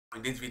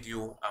In this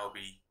video, I'll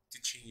be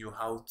teaching you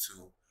how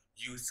to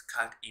use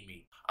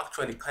Cadimage.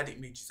 Actually,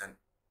 Cadimage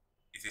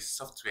is a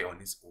software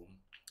on its own,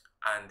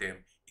 and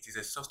it is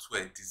a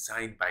software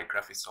designed by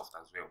Graphisoft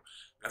as well.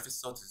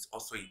 Graphisoft is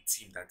also a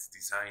team that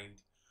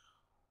designed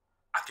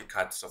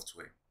Archicad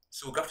software.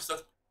 So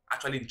Graphisoft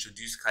actually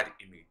introduced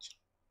Cadimage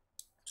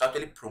to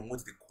actually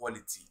promote the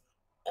quality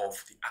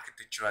of the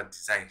architectural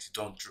designs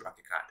done through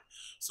Archicad.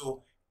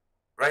 So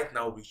right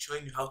now, we're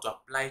showing you how to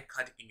apply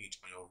Cadimage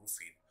on your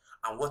roofing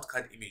and what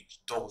Cadimage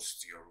does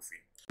to your roofing.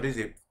 This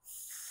is a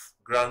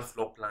ground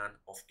floor plan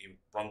of a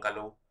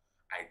bungalow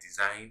I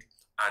designed,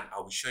 and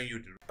I'll be showing you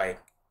the roof by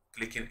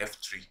clicking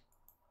F3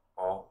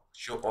 or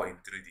show all in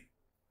 3D.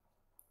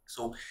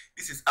 So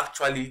this is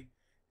actually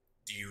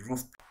the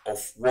roof of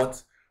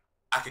what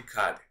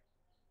Archicad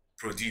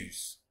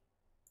produce.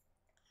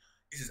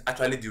 This is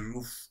actually the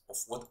roof of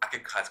what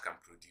Archicad can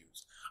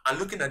produce. And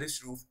looking at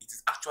this roof, it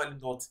is actually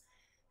not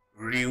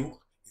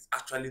real. It's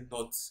actually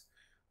not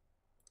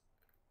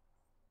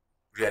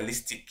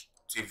realistic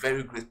to a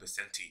very great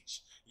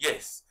percentage.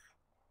 Yes,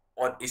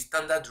 on a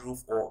standard roof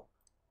or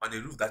on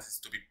a roof that is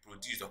to be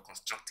produced or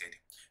constructed,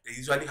 there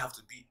usually have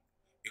to be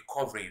a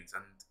coverings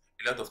and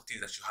a lot of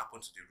things that should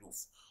happen to the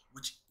roof,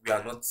 which we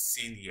are not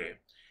seeing here.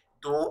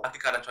 Though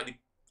Archicad actually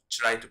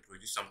tried to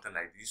produce something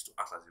like this to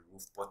act as a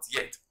roof, but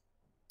yet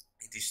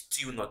it is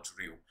still not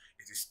real.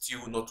 It is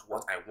still not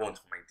what I want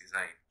for my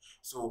design.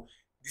 So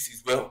this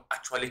is where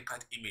actually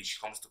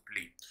Cadimage comes to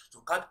play.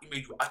 So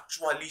Cadimage will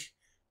actually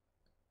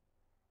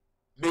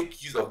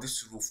make use of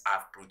this roof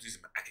I've produced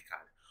in my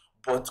Archicad,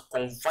 but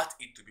convert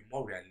it to be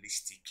more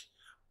realistic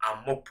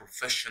and more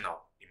professional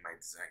in my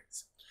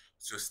designs.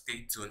 So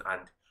stay tuned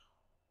and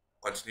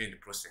continue in the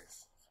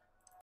process.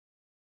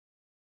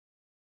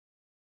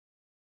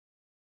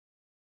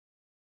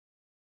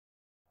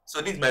 So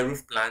this is my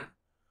roof plan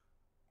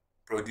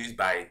produced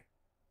by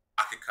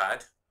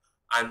Archicad,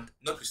 and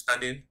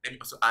notwithstanding, let me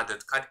also add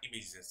that Cadimage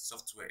is a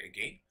software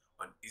again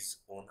on its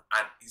own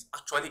and is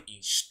actually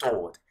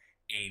installed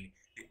in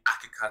the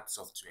Archicad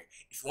software.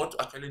 If you want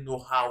to actually know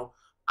how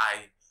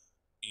I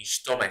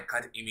install my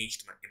Cadimage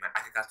in my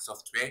Archicad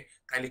software,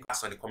 kindly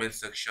ask on the comment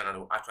section and I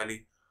will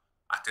actually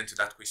attend to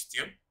that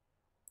question.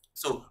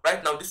 So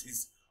right now, this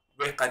is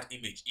where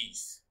Cadimage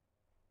is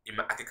in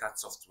my Archicad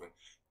software.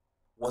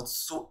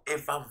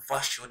 Whatsoever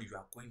version you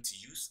are going to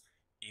use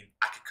in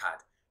Archicad,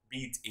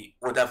 be it a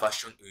older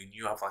version or a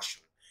newer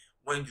version,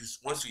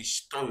 once you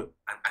install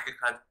an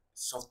Archicad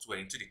software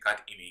into the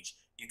Cadimage,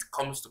 it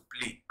comes to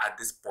play at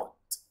this point.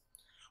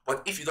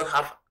 But if you don't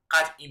have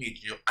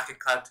Cadimage in your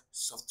Archicad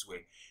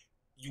software,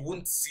 you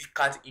won't see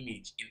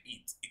Cadimage in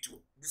it.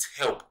 This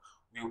help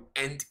will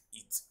end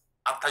it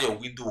after your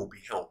window will be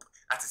help.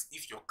 That is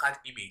if your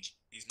Cadimage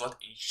is not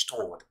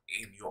installed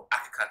in your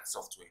Archicad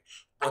software.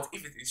 But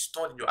if it's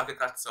installed in your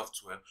Archicad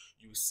software,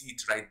 you will see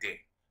it right there,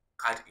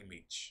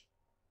 Cadimage.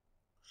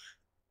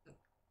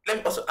 Let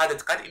me also add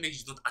that Cadimage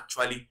is not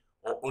actually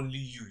or only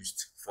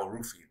used for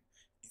roofing.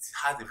 It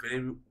has a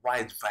very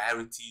wide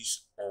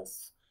varieties of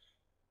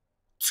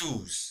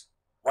tools,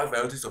 wide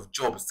varieties of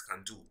jobs it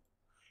can do.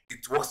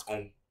 It works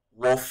on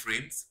wall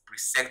frames,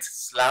 preset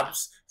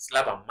slabs,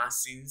 slab and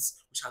massings,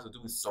 which has to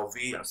do with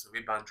survey and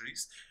survey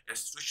boundaries,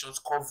 extrusions,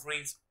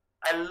 coverings,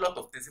 a lot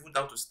of things, even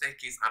down to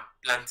staircase and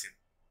planting.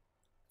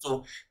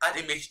 So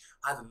Cadimage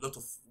has a lot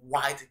of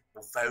wide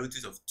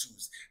varieties of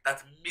tools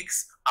that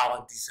makes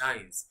our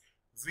designs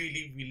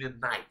really, really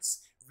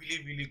nice,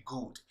 really, really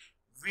good,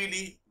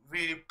 really,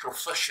 really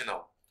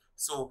professional.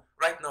 So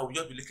right now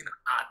we'll be looking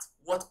at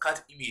what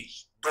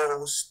Cadimage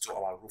does to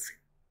our roofing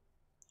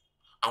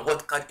and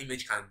what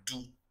Cadimage can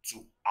do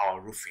to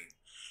our roofing.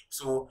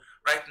 So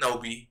right now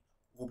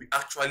will be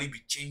actually be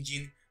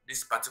changing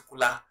this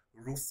particular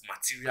roof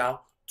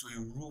material to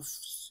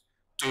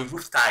a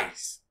roof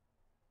tiles.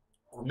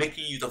 We're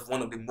making use of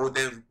one of the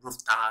modern roof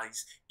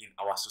tiles in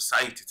our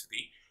society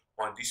today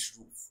on this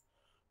roof.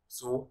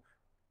 So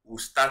we'll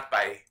start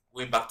by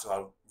going back to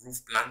our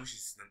roof plan, which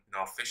is in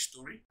our first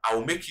story. I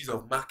will make use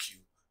of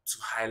Marquee to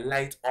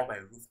highlight all my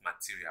roof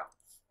material.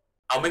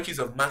 I'll make use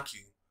of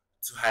Marquee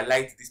to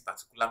highlight this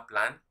particular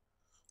plan,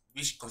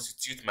 which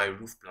constitutes my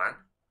roof plan.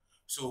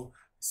 So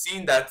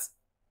seeing that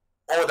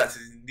all that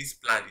is in this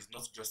plan is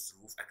not just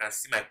roof, I can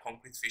see my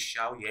concrete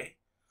facial here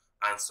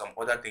and some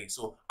other things.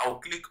 So I'll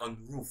click on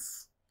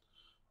roof.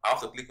 I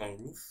have to click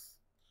on roof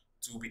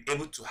to be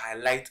able to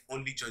highlight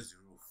only just the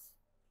roof.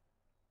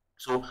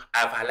 So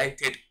I've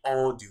highlighted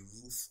all the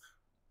roof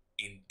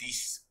in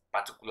this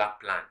particular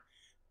plan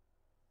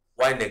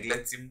while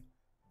neglecting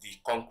the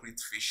concrete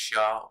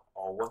facial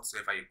or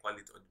whatsoever you call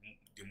it, or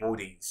the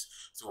moldings.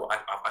 So I've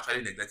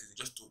actually neglected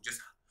it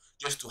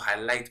just to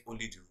highlight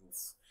only the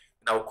roof.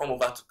 Now I'll come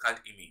over to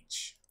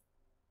Cadimage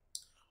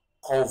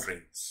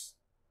coverings.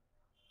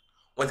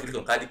 Once you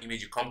click on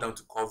Cadimage, you come down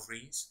to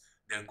coverings,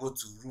 then go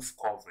to roof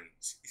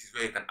coverings. This is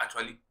where you can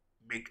actually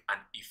make an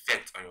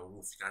effect on your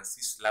roof. You can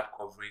see slab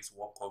coverings,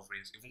 wall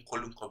coverings, even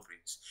column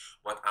coverings.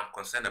 But I'm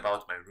concerned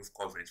about my roof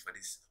coverings for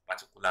this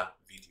particular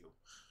video.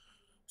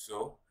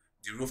 So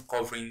the roof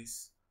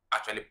coverings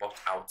actually popped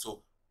out.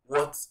 So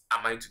what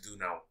am I to do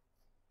now?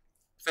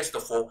 First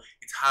of all,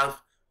 it has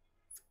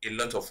a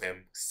lot of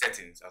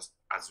settings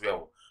as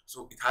well.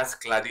 So it has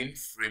cladding,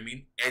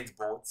 framing,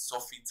 headboard,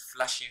 soffit,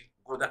 flashing,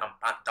 gutter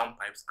and down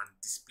pipes, and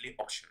display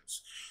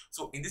options.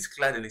 So in this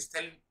cladding, it's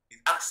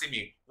asking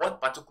me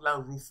what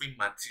particular roofing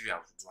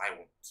materials do I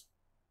want,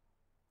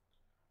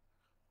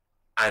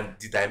 and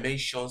the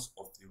dimensions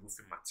of the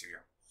roofing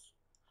material.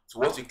 So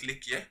once you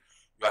click here,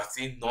 you are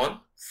seeing none,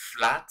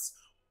 flat,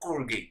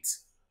 corrugate,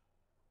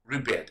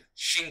 rebed,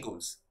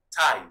 shingles,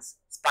 ties,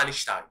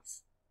 Spanish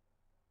ties.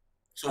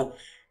 So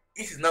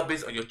it is now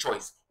based on your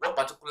choice, what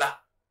particular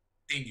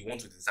thing you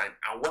want to design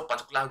and what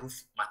particular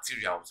roof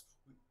materials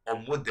or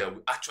model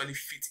will actually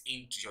fit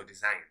into your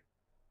design.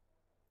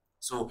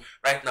 So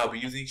right now we're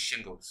using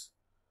shingles,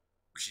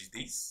 which is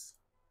this.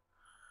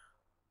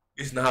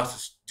 This now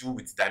has to do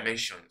with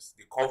dimensions,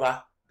 the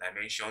cover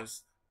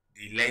dimensions,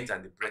 the length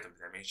and the breadth of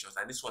the dimensions,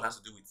 and this one has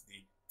to do with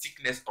the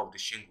thickness of the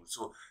shingle.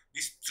 So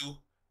this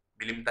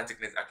 2mm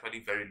thickness is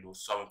actually very low,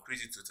 so I'll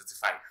increase it to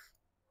 35.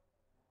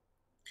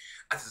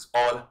 That is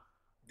all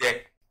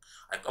there.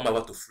 I come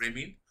over to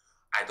framing.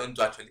 I don't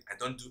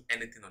do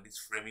anything on these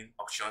framing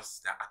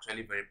options. They're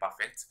actually very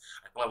perfect.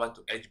 I come over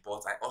to edge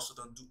boards. I also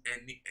don't do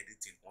any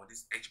editing on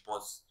these edge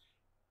boards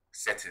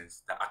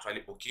settings. They're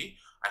actually okay.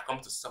 I come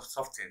to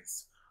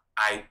softens.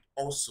 I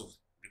also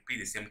repeat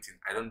the same thing.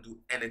 I don't do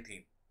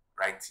anything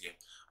right here.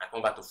 I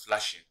come back to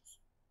flashing.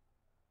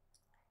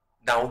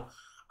 Now,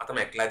 after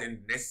my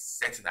cladding, the next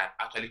setting I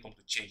actually come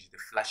to change is the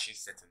flashing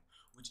setting,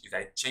 which is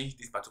I change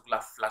this particular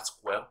flat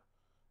square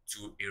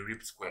to a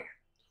ribbed square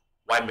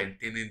while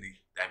maintaining the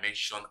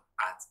dimension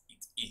as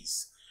it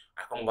is.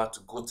 I come over to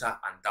gutter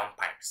and down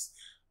pipes.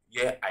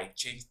 Here I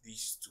change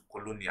this to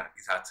colonial.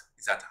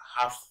 It's at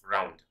half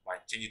round, but I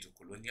change it to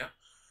colonial.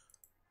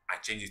 I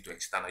change it to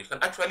external. You can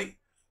actually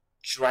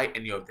try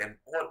any of them.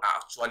 All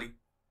are actually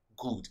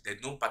good.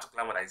 There's no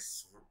particular one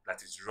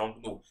that is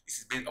wrong. No, this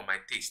is based on my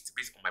taste,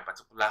 based on my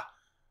particular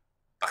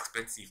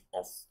perspective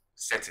of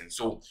settings.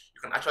 So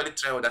you can actually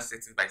try other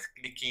settings by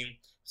clicking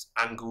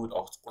angled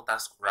or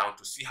quarters round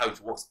to see how it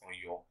works on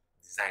your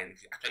design.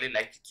 If you actually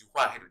like it, you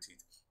go ahead with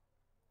it.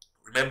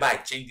 Remember, I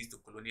changed this to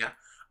colonial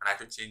and I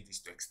actually changed this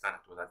to external.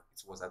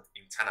 It was at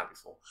internal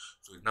before,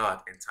 so it's now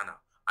at internal.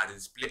 At the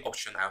display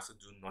option, I also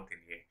do nothing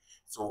here.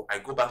 So I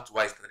go back to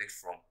where I started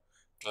from,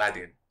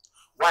 cladding.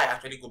 Why I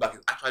actually go back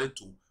is actually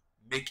to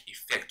make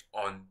effect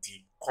on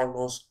the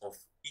colors of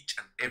each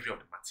and every of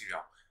the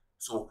material.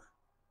 So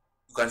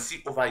you can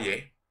see over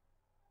here,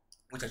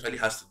 which actually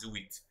has to do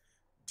with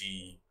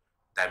the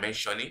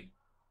dimensioning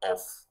of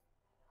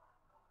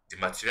the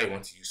material you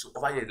want to use. So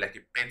over here is like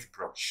a paint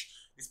brush.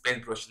 This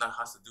paint brush now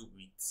has to do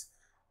with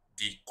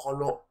the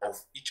color of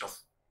each of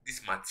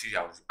these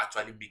materials you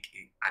actually make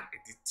an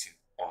editing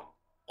on,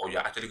 or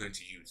you're actually going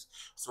to use.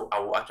 So I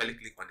will actually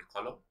click on the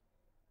color.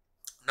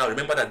 Now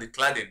remember that the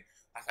cladding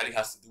actually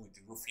has to do with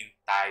the roofing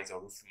ties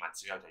or roofing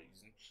material you're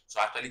using.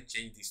 So I actually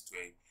change this to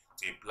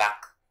a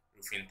black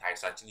roofing tie.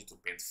 So I change it to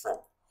paint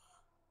 4.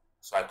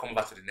 So I come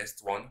back to the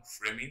next one,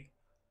 framing.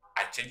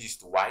 I change this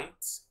to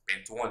white.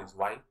 Paint 1 is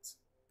white.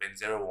 Paint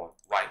 01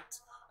 white.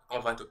 I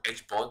come back to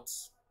edge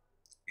boards.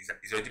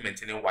 Is already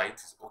maintaining white.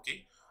 Is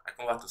okay. I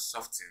come back to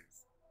soften.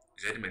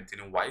 Is already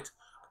maintaining white.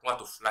 I come back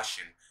to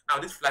flashing. Now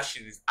this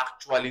flashing is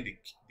actually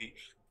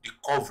the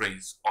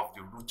coverings of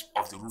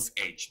the roof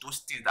edge. Those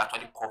things that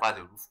actually cover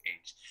the roof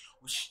edge,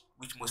 which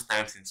most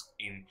times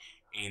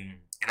in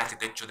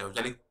architecture they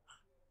usually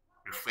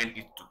refer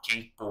it to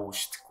king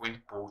post,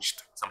 queen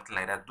post, something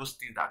like that. Those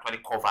things that actually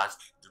covers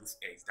the roof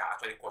edge that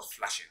actually cause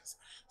flashings.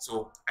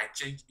 So I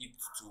change it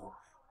to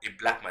a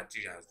black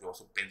material as well.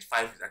 So paint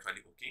 5 is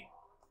actually okay.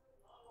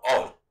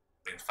 All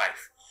paint 5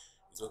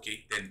 is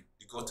okay. Then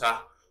the gutter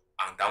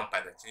and down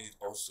pipe I change it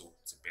also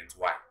to paint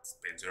white,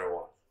 paint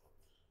 01.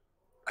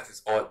 That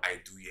is all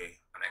I do here,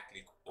 and I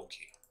click OK.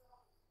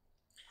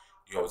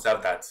 You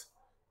observe that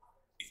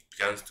it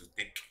begins to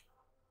take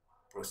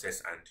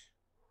process and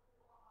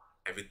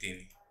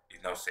everything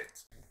is now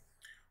set.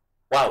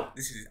 Wow,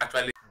 this is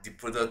actually the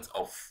product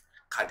of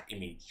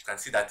Cadimage. You can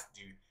see that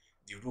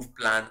the roof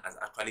plan has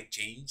actually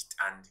changed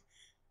and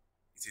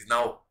it is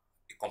now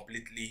a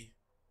completely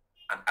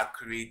and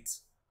accurate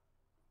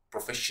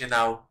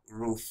professional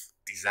roof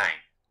design.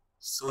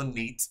 So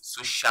neat,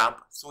 so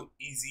sharp, so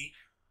easy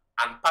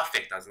and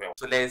perfect as well.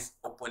 So let's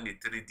open the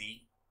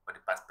 3D or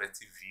the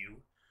perspective view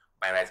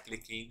by right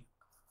clicking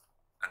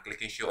and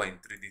clicking show in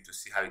 3D to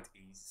see how it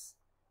is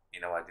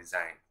in our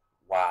design.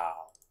 Wow,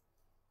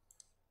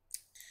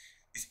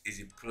 this is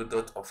a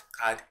product of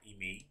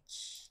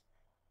Cadimage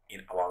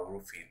in our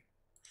roofing.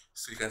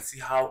 So you can see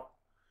how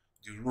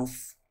the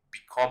roof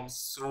becomes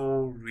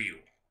so real.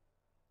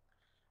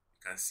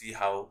 You can see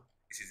how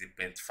this is the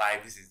paint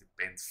 5, this is the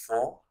paint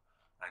 4,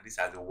 and this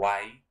has the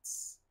white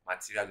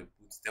material we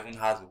put. It even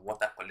has a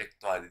water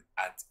collector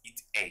at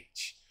its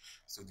edge,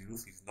 so the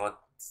roof is not,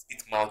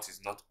 its mouth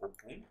is not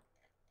open,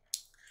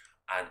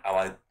 and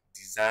our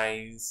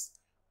designs,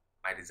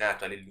 my design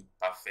actually look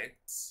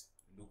perfect,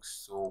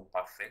 looks so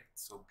perfect,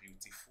 so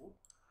beautiful,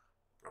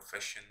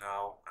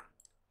 professional, and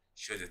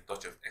shows a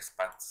touch of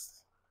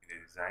experts in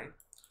the design.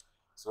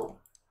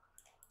 So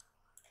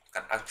you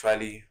can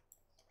actually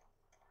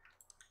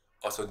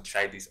also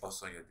try this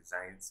also in your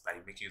designs by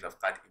making use of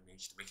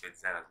Cadimage to make your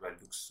design as well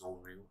look so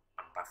real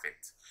and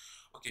perfect.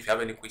 Okay, if you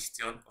have any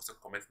question, also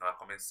comment in our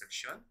comment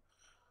section.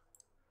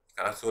 You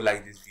can also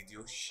like this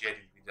video, share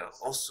this video, and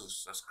also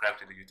subscribe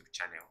to the YouTube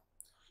channel.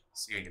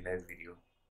 See you in the next video.